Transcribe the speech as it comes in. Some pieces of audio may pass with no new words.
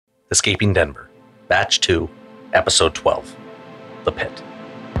Escaping Denver, Batch 2, Episode 12, The Pit.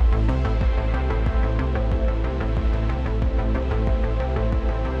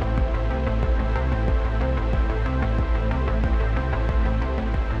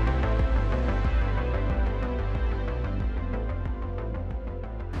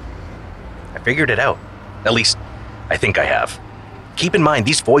 I figured it out. At least, I think I have. Keep in mind,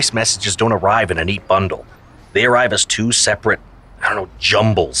 these voice messages don't arrive in a neat bundle. They arrive as two separate,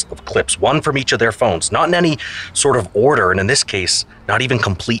 jumbles of clips, one from each of their phones, not in any sort of order, and in this case, not even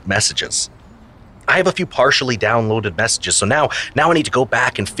complete messages. I have a few partially downloaded messages, so now I need to go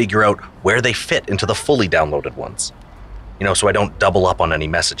back and figure out where they fit into the fully downloaded ones. So I don't double up on any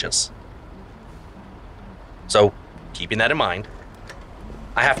messages. So, keeping that in mind,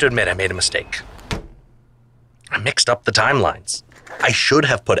 I have to admit I made a mistake. I mixed up the timelines. I should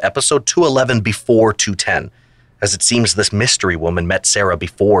have put episode 211 before 210, as it seems this mystery woman met Sara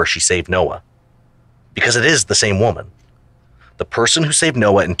before she saved Noah. Because it is the same woman. The person who saved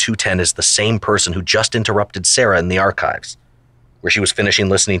Noah in 210 is the same person who just interrupted Sara in the archives, where she was finishing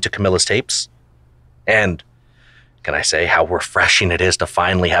listening to Camilla's tapes. And, can I say how refreshing it is to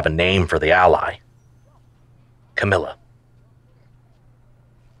finally have a name for the ally? Camilla.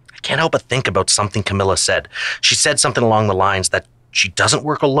 I can't help but think about something Camilla said. She said something along the lines that she doesn't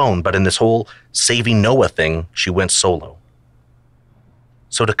work alone, but in this whole saving Noah thing, she went solo.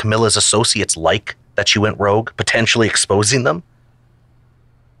 So do Camilla's associates like that she went rogue, potentially exposing them?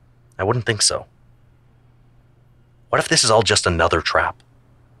 I wouldn't think so. What if this is all just another trap?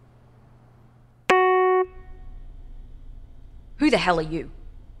 Who the hell are you?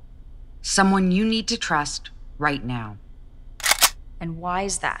 Someone you need to trust right now. And why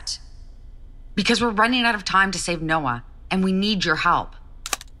is that? Because we're running out of time to save Noah, and we need your help.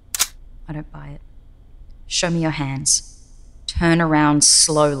 I don't buy it. Show me your hands. Turn around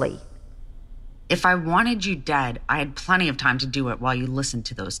slowly. If I wanted you dead, I had plenty of time to do it while you listened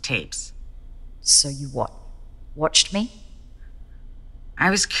to those tapes. So you what? Watched me? I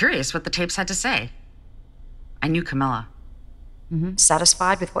was curious what the tapes had to say. I knew Camilla.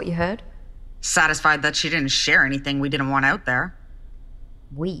 Satisfied with what you heard? Satisfied that she didn't share anything we didn't want out there.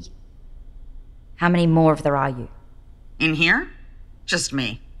 We? How many more of there are you? In here? Just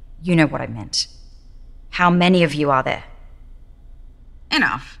me. You know what I meant. How many of you are there?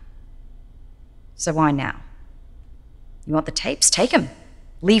 Enough. So why now? You want the tapes? Take them.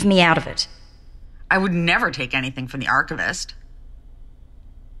 Leave me out of it. I would never take anything from the archivist.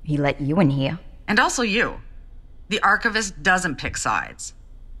 He let you in here. And also you. The archivist doesn't pick sides.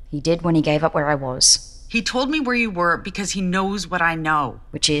 He did when he gave up where I was. He told me where you were because he knows what I know.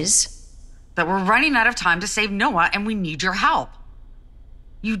 Which is? That we're running out of time to save Noah and we need your help.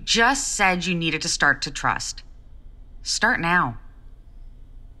 You just said you needed to start to trust. Start now.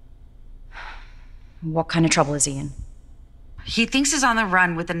 What kind of trouble is he in? He thinks he's on the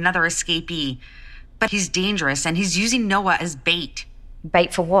run with another escapee, but he's dangerous and he's using Noah as bait.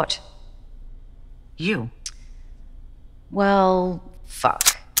 Bait for what? You. Well,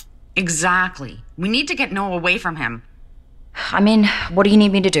 fuck. Exactly. We need to get Noah away from him. What do you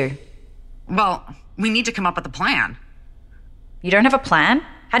need me to do? Well, we need to come up with a plan. You don't have a plan?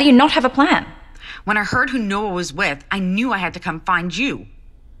 How do you not have a plan? When I heard who Noah was with, I knew I had to come find you.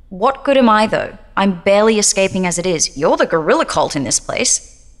 What good am I, though? I'm barely escaping as it is. You're the guerrilla cult in this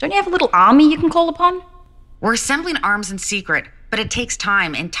place. Don't you have a little army you can call upon? We're assembling arms in secret, but it takes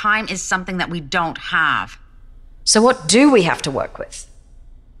time, and time is something that we don't have. So what do we have to work with?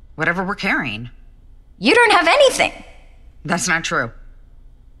 Whatever we're carrying. You don't have anything. That's not true.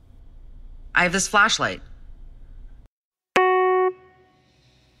 I have this flashlight.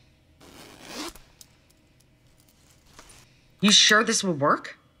 You sure this will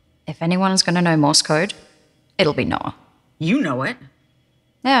work? If anyone's going to know Morse code, it'll be Noah. You know it.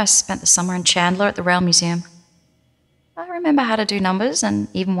 Yeah, I spent the summer in Chandler at the Rail Museum. I remember how to do numbers and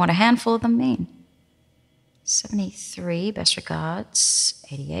even what a handful of them mean. 73, best regards.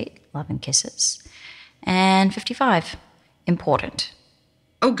 88, love and kisses. And 55, important.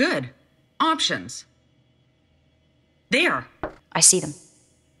 Oh, good. Options. There. I see them.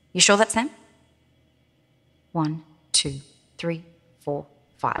 You sure that's them? 1, 2, 3, 4,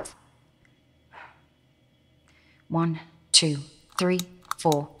 5. 1, 2, 3,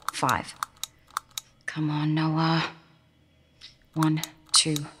 4, 5. Come on, Noah. 1,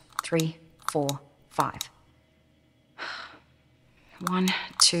 2, 3, 4, 5. 1,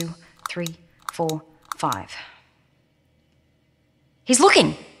 2, 3, 4, 5. He's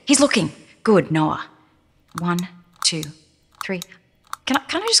looking. He's looking. Good, Noah. 1, 2, 3. Can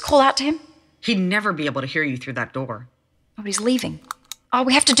I just call out to him? He'd never be able to hear you through that door. Oh, but he's leaving. Oh,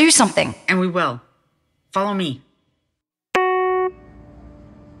 we have to do something. And we will. Follow me.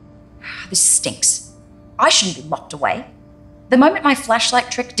 This stinks. I shouldn't be locked away. The moment my flashlight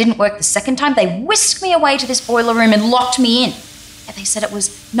trick didn't work the second time, they whisked me away to this boiler room and locked me in. And they said it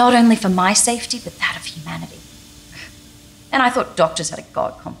was not only for my safety, but that of humanity. And I thought doctors had a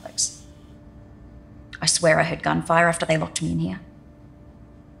god complex. I swear I heard gunfire after they locked me in here.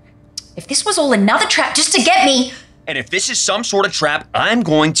 If this was all another trap just to get me... And if this is some sort of trap, I'm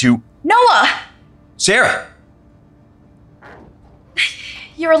going to... Noah! Sara!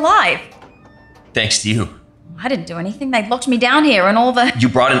 You're alive. Thanks to you. I didn't do anything. They locked me down here and all the... You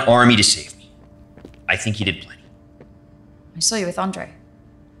brought an army to save me. I think you did plenty. I saw you with Andre.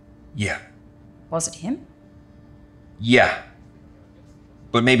 Yeah. Was it him? Yeah.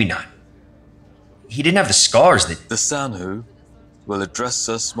 But maybe not. He didn't have the scars that... The Sandhed will address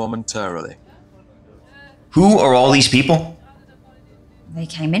us momentarily. Who are all these people? They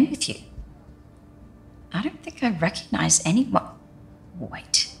came in with you. I don't think I recognize anyone.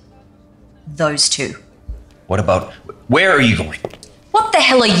 Wait. Those two. What about... Where are you going? What the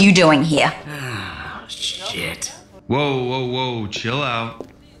hell are you doing here? Oh, shit. Whoa, chill out.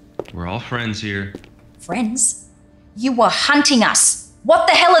 We're all friends here. Friends? You were hunting us. What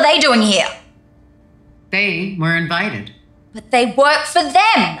the hell are they doing here? They were invited. But they work for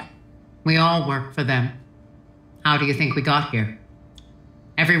them. We all work for them. How do you think we got here?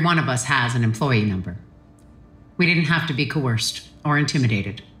 Every one of us has an employee number. We didn't have to be coerced or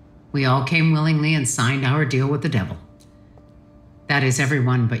intimidated. We all came willingly and signed our deal with the devil. That is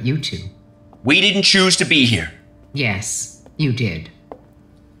everyone but you two. We didn't choose to be here. Yes, you did.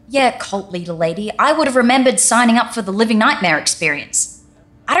 Yeah, cult leader lady, I would have remembered signing up for the Living Nightmare experience.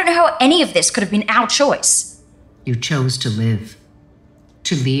 I don't know how any of this could have been our choice. You chose to live.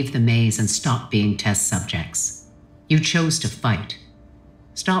 To leave the maze and stop being test subjects. You chose to fight.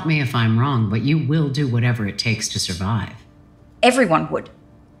 Stop me if I'm wrong, but you will do whatever it takes to survive. Everyone would.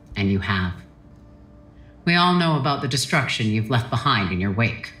 And you have. We all know about the destruction you've left behind in your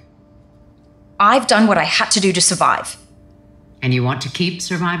wake. I've done what I had to do to survive. And you want to keep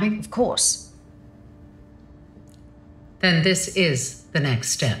surviving? Of course. Then this is the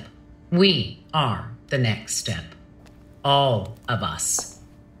next step. We are the next step. All of us.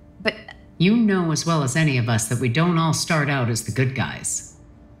 But... You know as well as any of us that we don't all start out as the good guys.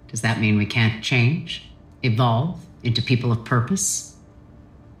 Does that mean we can't change? Evolve into people of purpose?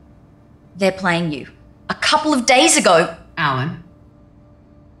 They're playing you. A couple of days ago... Alan,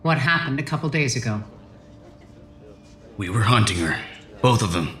 what happened a couple days ago? We were hunting her. Both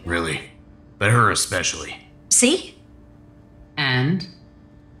of them, really. But her especially. See? And?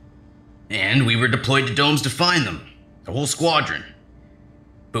 And we were deployed to domes to find them. The whole squadron.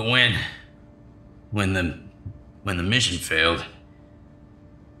 But when the mission failed,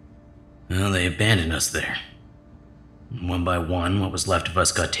 well, they abandoned us there. One by one, what was left of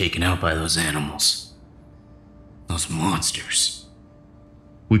us got taken out by those animals. Those monsters.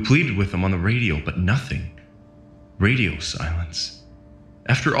 We pleaded with them on the radio, but nothing. Radio silence.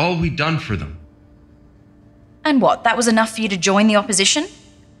 After all we'd done for them. And what, that was enough for you to join the opposition?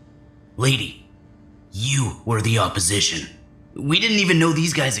 Lady, you were the opposition. We didn't even know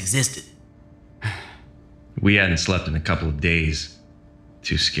these guys existed. We hadn't slept in a couple of days.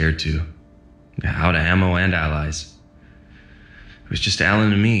 Too scared to. Out of ammo and allies. It was just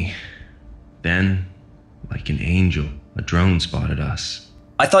Alan and me. Then, like an angel, a drone spotted us.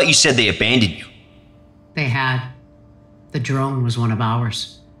 I thought you said they abandoned you. They had. The drone was one of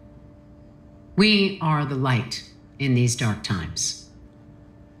ours. We are the light in these dark times.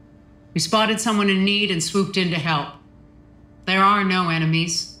 We spotted someone in need and swooped in to help. There are no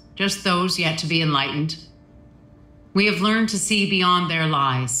enemies, just those yet to be enlightened. We have learned to see beyond their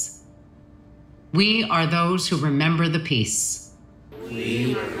lies. We are those who remember the peace.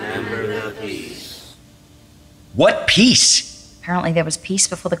 We remember the peace. What peace? Apparently there was peace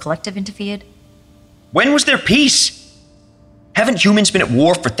before the collective interfered. When was there peace? Haven't humans been at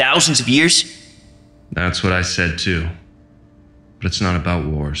war for thousands of years? That's what I said too. But it's not about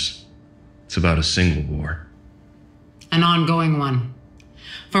wars. It's about a single war. An ongoing one.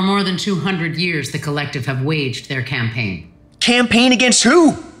 For more than 200 years, the collective have waged their campaign. Campaign against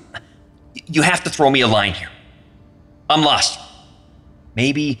who? You have to throw me a line here. I'm lost.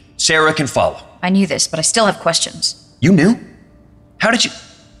 Maybe Sara can follow. I knew this, but I still have questions. You knew? How did you...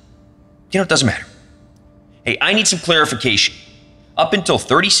 You know, it doesn't matter. Hey, I need some clarification. Up until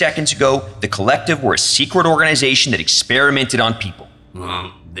 30 seconds ago, the collective were a secret organization that experimented on people.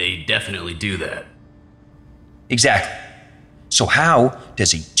 Well, they definitely do that. Exactly. So how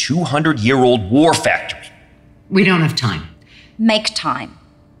does a 200-year-old war factory... We don't have time. Make time.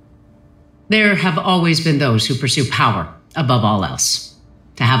 There have always been those who pursue power above all else.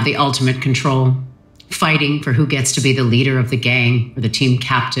 To have the ultimate control, fighting for who gets to be the leader of the gang, or the team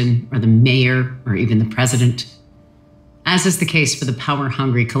captain, or the mayor, or even the president. As is the case for the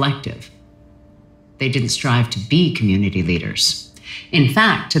power-hungry collective. They didn't strive to be community leaders. In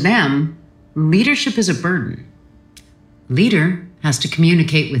fact, to them, leadership is a burden. Leader has to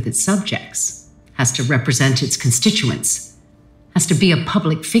communicate with its subjects, has to represent its constituents, has to be a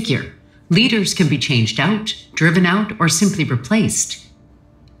public figure. Leaders can be changed out, driven out, or simply replaced.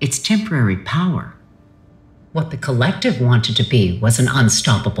 It's temporary power. What the collective wanted to be was an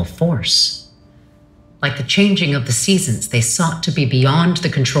unstoppable force. Like the changing of the seasons, they sought to be beyond the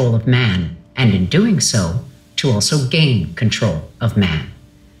control of man, and in doing so, to also gain control of man,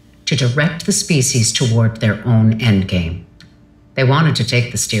 to direct the species toward their own endgame. They wanted to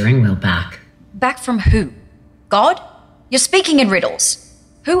take the steering wheel back. Back from who? God? You're speaking in riddles.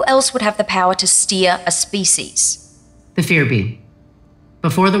 Who else would have the power to steer a species? The Fear Being.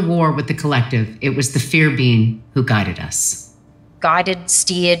 Before the war with the collective, it was the Fear Being who guided us. Guided,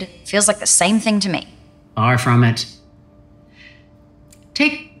 steered, feels like the same thing to me. Far from it.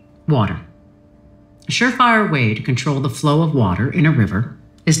 Take water. A surefire way to control the flow of water in a river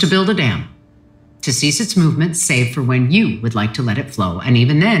is to build a dam. To cease its movement save for when you would like to let it flow, and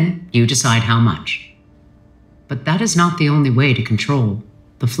even then, you decide how much. But that is not the only way to control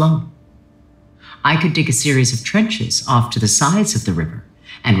the flow. I could dig a series of trenches off to the sides of the river,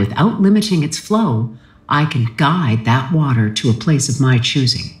 and without limiting its flow, I can guide that water to a place of my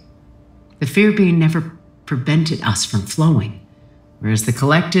choosing. The Fear Being never prevented us from flowing, whereas the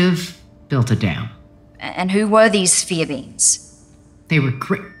collective built a dam. And who were these Fear Beings? They were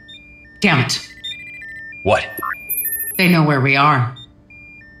great. Damn it. What? They know where we are.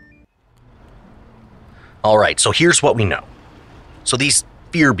 All right, so here's what we know. So these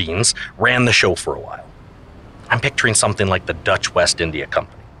Fear Beings ran the show for a while. I'm picturing something like the Dutch West India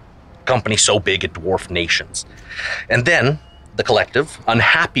Company. A company so big it dwarfed nations. And then the collective,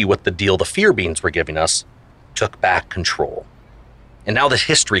 unhappy with the deal the Fear Beings were giving us, took back control. And now this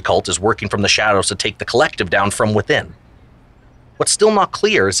history cult is working from the shadows to take the collective down from within. What's still not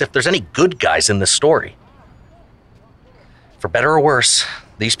clear is if there's any good guys in this story. For better or worse,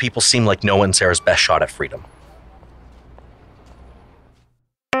 these people seem like Noah and Sara's best shot at freedom.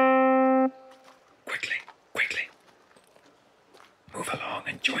 Quickly. Move along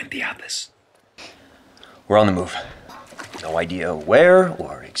and join the others. We're on the move. No idea where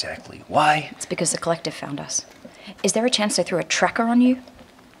or exactly why. It's because the collective found us. Is there a chance they threw a tracker on you?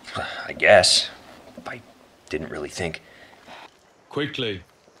 I guess. I didn't really think. Quickly.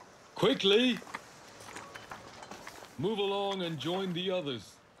 Move along and join the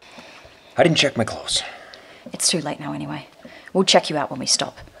others. I didn't check my clothes. It's too late now anyway. We'll check you out when we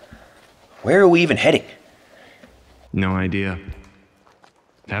stop. Where are we even heading? No idea.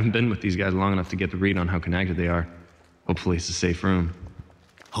 I haven't been with these guys long enough to get the read on how connected they are. Hopefully it's a safe room.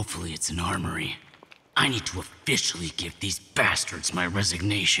 Hopefully it's an armory. I need to officially give these bastards my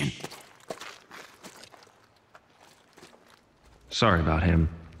resignation. Sorry about him.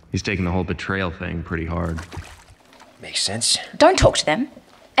 He's taking the whole betrayal thing pretty hard. Makes sense. Don't talk to them.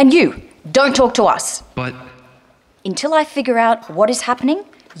 And you, don't talk to us. But Until I figure out what is happening,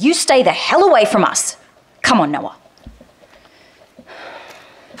 you stay the hell away from us. Come on, Noah.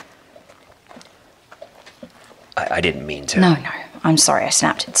 I didn't mean to. No, I'm sorry I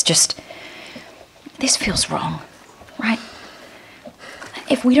snapped. It's just, this feels wrong, right?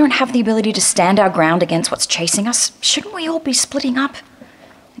 If we don't have the ability to stand our ground against what's chasing us, shouldn't we all be splitting up?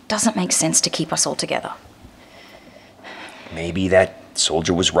 It doesn't make sense to keep us all together. Maybe that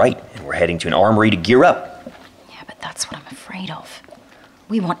soldier was right, and we're heading to an armory to gear up. Yeah, but that's what I'm afraid of.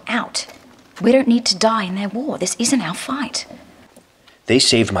 We want out. We don't need to die in their war. This isn't our fight. They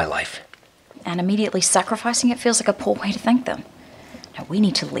saved my life. And immediately sacrificing it feels like a poor way to thank them. No, we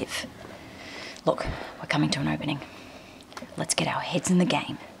need to live. Look, we're coming to an opening. Let's get our heads in the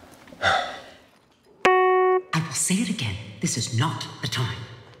game. I will say it again. This is not the time.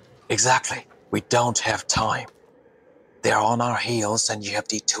 Exactly. We don't have time. They're on our heels and you have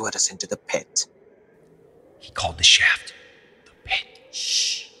detoured us into the pit. He called the shaft the pit.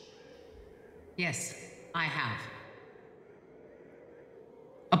 Shh. Yes, I have.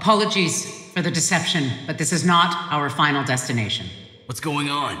 Apologies for the deception, but this is not our final destination. What's going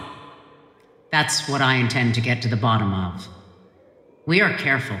on? That's what I intend to get to the bottom of. We are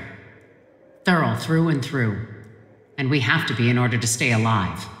careful, thorough through and through, and we have to be in order to stay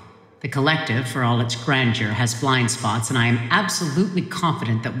alive. The collective, for all its grandeur, has blind spots, and I am absolutely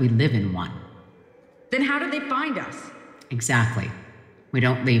confident that we live in one. Then how did they find us? Exactly. We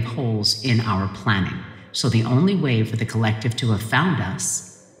don't leave holes in our planning. So the only way for the collective to have found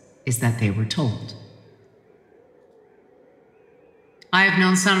us is that they were told. I have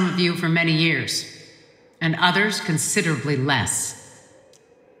known some of you for many years, and others considerably less.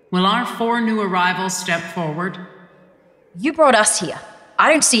 Will our 4 new arrivals step forward? You brought us here.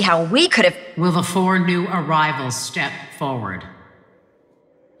 I don't see how we could have. Will the 4 new arrivals step forward?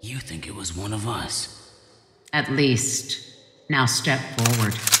 You think it was one of us? At least. Now step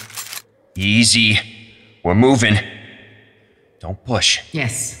forward. Easy. We're moving. Don't push.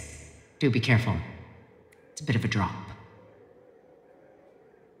 Yes. Do be careful. It's a bit of a drop.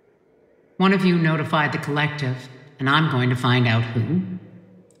 One of you notified the collective, and I'm going to find out who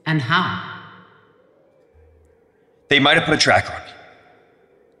and how. They might have put a tracker on me.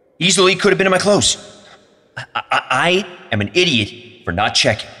 Easily could have been in my clothes. I am an idiot for not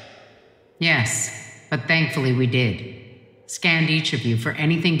checking. Yes, but thankfully we did. Scanned each of you for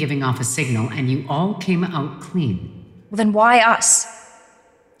anything giving off a signal, and you all came out clean. Well, then why us?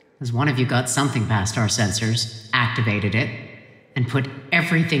 Because one of you got something past our sensors, activated it, and put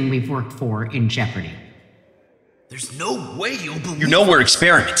everything we've worked for in jeopardy. There's no way you'll believe. You know we're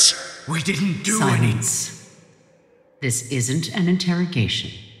experiments. We didn't do any. Silence. This isn't an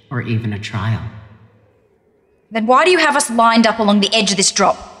interrogation, or even a trial. Then why do you have us lined up along the edge of this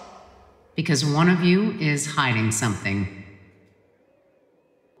drop? Because one of you is hiding something.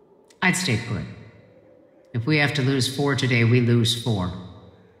 I'd stay put. If we have to lose 4 today, we lose 4.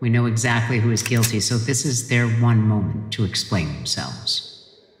 We know exactly who is guilty, so this is their one moment to explain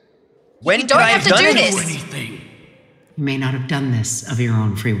themselves. When You don't could I have to done do it? this. Anything. You may not have done this of your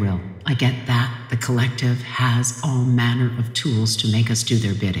own free will. I get that. The collective has all manner of tools to make us do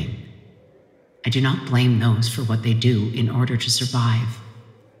their bidding. I do not blame those for what they do in order to survive.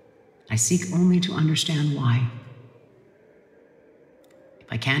 I seek only to understand why. If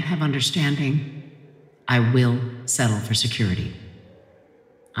I can't have understanding, I will settle for security.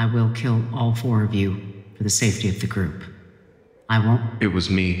 I will kill all 4 of you for the safety of the group. I won't. It was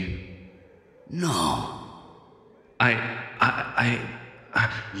me. No.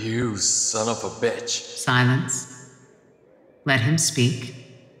 You son of a bitch. Silence. Let him speak.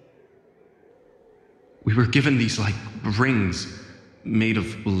 We were given these, rings made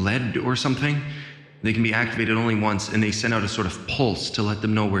of lead or something. They can be activated only once, and they send out a sort of pulse to let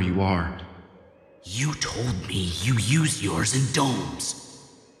them know where you are. You told me you used yours in domes.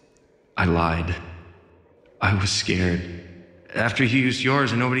 I lied. I was scared. After you used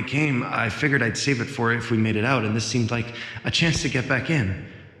yours and nobody came, I figured I'd save it for if we made it out, and this seemed like a chance to get back in.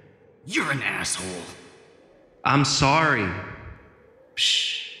 You're an asshole. I'm sorry.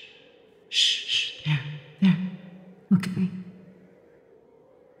 Shh. Shh. There. Look at me.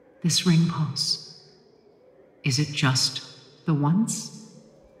 This ring pulse. Is it just the once?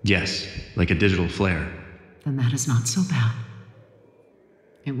 Yes, like a digital flare. Then that is not so bad.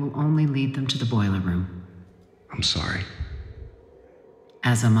 It will only lead them to the boiler room. I'm sorry.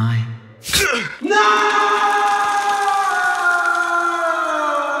 As am I.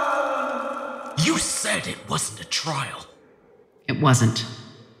 You said it wasn't a trial. It wasn't.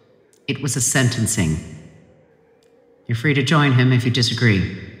 It was a sentencing. You're free to join him if you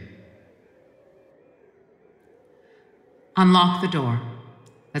disagree. Unlock the door.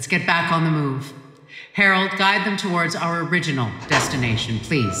 Let's get back on the move. Herald, guide them towards our original destination,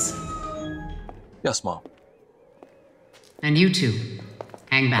 please. Yes, Mom. And you two,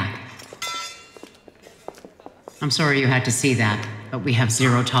 hang back. I'm sorry you had to see that, but we have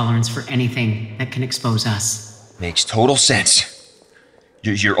zero tolerance for anything that can expose us. Makes total sense.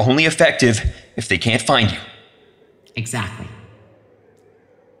 You're only effective if they can't find you. Exactly.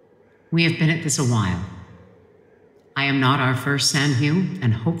 We have been at this a while. I am not our first Sandhed,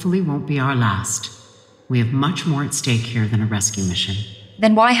 and hopefully won't be our last. We have much more at stake here than a rescue mission.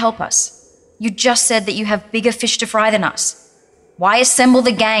 Then why help us? You just said that you have bigger fish to fry than us. Why assemble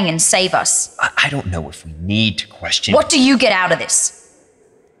the gang and save us? I don't know if we need to question. What do you get out of this?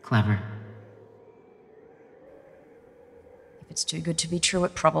 Clever. If it's too good to be true,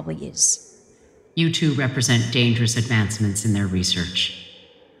 it probably is. You two represent dangerous advancements in their research.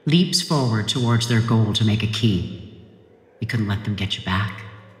 Leaps forward towards their goal to make a key. We couldn't let them get you back.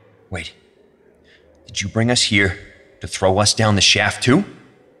 Wait. Did you bring us here to throw us down the shaft too?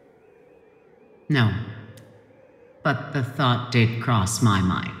 No. But the thought did cross my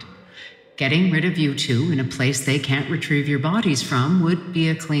mind. Getting rid of you two in a place they can't retrieve your bodies from would be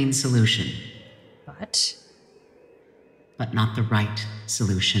a clean solution. But not the right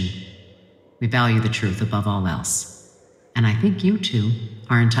solution. We value the truth above all else. And I think you two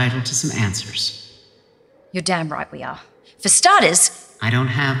are entitled to some answers. You're damn right we are. For starters, I don't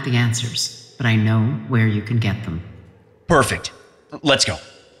have the answers, but I know where you can get them. Perfect. Let's go.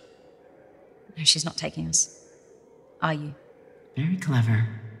 no, she's not taking us. Are you? Very clever.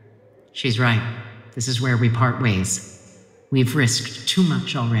 She's right. This is where we part ways. We've risked too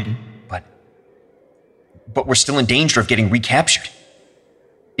much already. But we're still in danger of getting recaptured.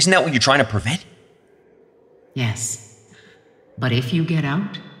 Isn't that what you're trying to prevent? Yes. But if you get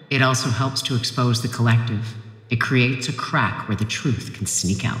out, it also helps to expose the collective. It creates a crack where the truth can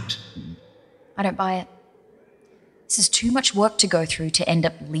sneak out. I don't buy it. This is too much work to go through to end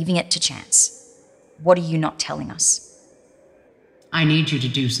up leaving it to chance. What are you not telling us? I need you to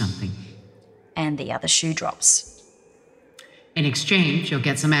do something. And the other shoe drops. In exchange, you'll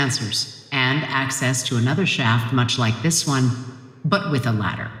get some answers and access to another shaft much like this one, but with a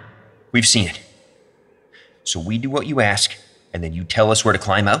ladder. We've seen it. So we do what you ask, and then you tell us where to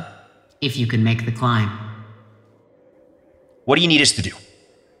climb out? If you can make the climb. What do you need us to do?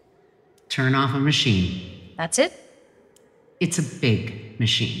 Turn off a machine. That's it? It's a big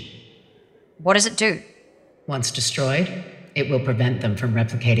machine. What does it do? Once destroyed, it will prevent them from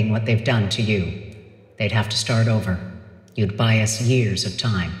replicating what they've done to you. They'd have to start over. You'd buy us years of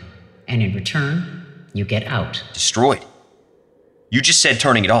time. And in return, you get out. Destroyed? You just said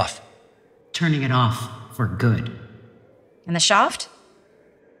turning it off. Turning it off for good. And the shaft?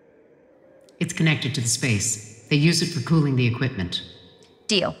 It's connected to the space. They use it for cooling the equipment.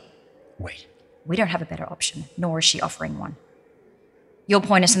 Deal. Wait. We don't have a better option, nor is she offering one. You'll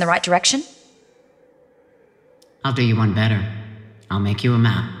point us in the right direction? I'll do you one better. I'll make you a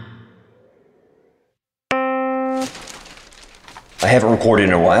map. I haven't recorded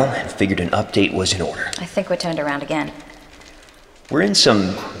in a while and figured an update was in order. I think we're turned around again. We're in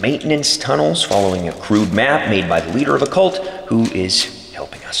some maintenance tunnels following a crude map made by the leader of a cult who is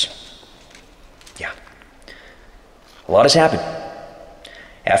helping us. Yeah. A lot has happened.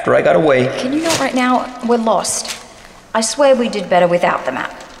 After I got away... Can you not right now? We're lost. I swear we did better without the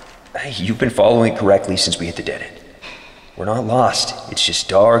map. You've been following it correctly since we hit the dead end. We're not lost. It's just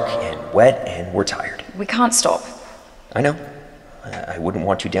dark and wet and we're tired. We can't stop. I know. I wouldn't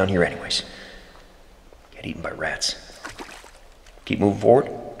want you down here anyways. Get eaten by rats. Keep moving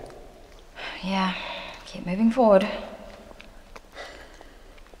forward? Yeah, keep moving forward.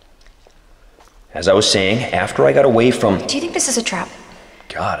 As I was saying, after I got away from... Do you think this is a trap?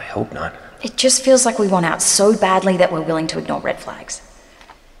 God, I hope not. It just feels like we want out so badly that we're willing to ignore red flags.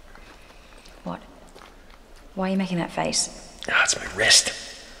 What? Why are you making that face? Ah, it's my wrist.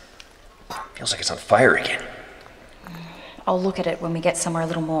 Feels like it's on fire again. I'll look at it when we get somewhere a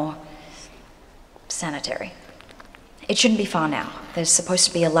little more sanitary. It shouldn't be far now. There's supposed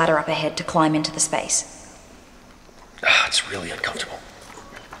to be a ladder up ahead to climb into the space. Ah, it's really uncomfortable.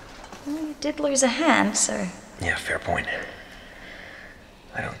 Well, you did lose a hand, so... Yeah, fair point.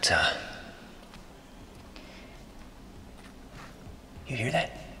 I don't, You hear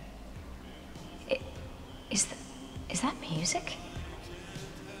that? Is that music?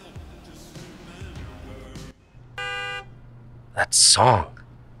 That song.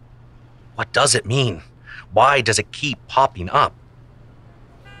 What does it mean? Why does it keep popping up?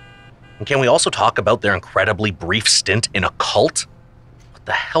 And can we also talk about their incredibly brief stint in a cult? What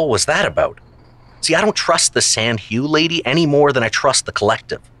the hell was that about? See, I don't trust the Sandhed lady any more than I trust the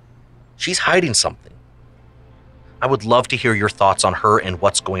collective. She's hiding something. I would love to hear your thoughts on her and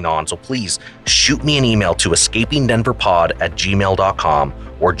what's going on, so please shoot me an email to escapingdenverpod@gmail.com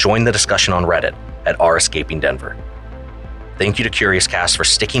or join the discussion on Reddit at @r-escapingdenver. Thank you to Curious Cast for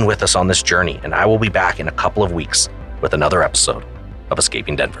sticking with us on this journey, and I will be back in a couple of weeks with another episode of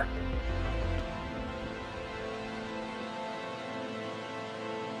Escaping Denver.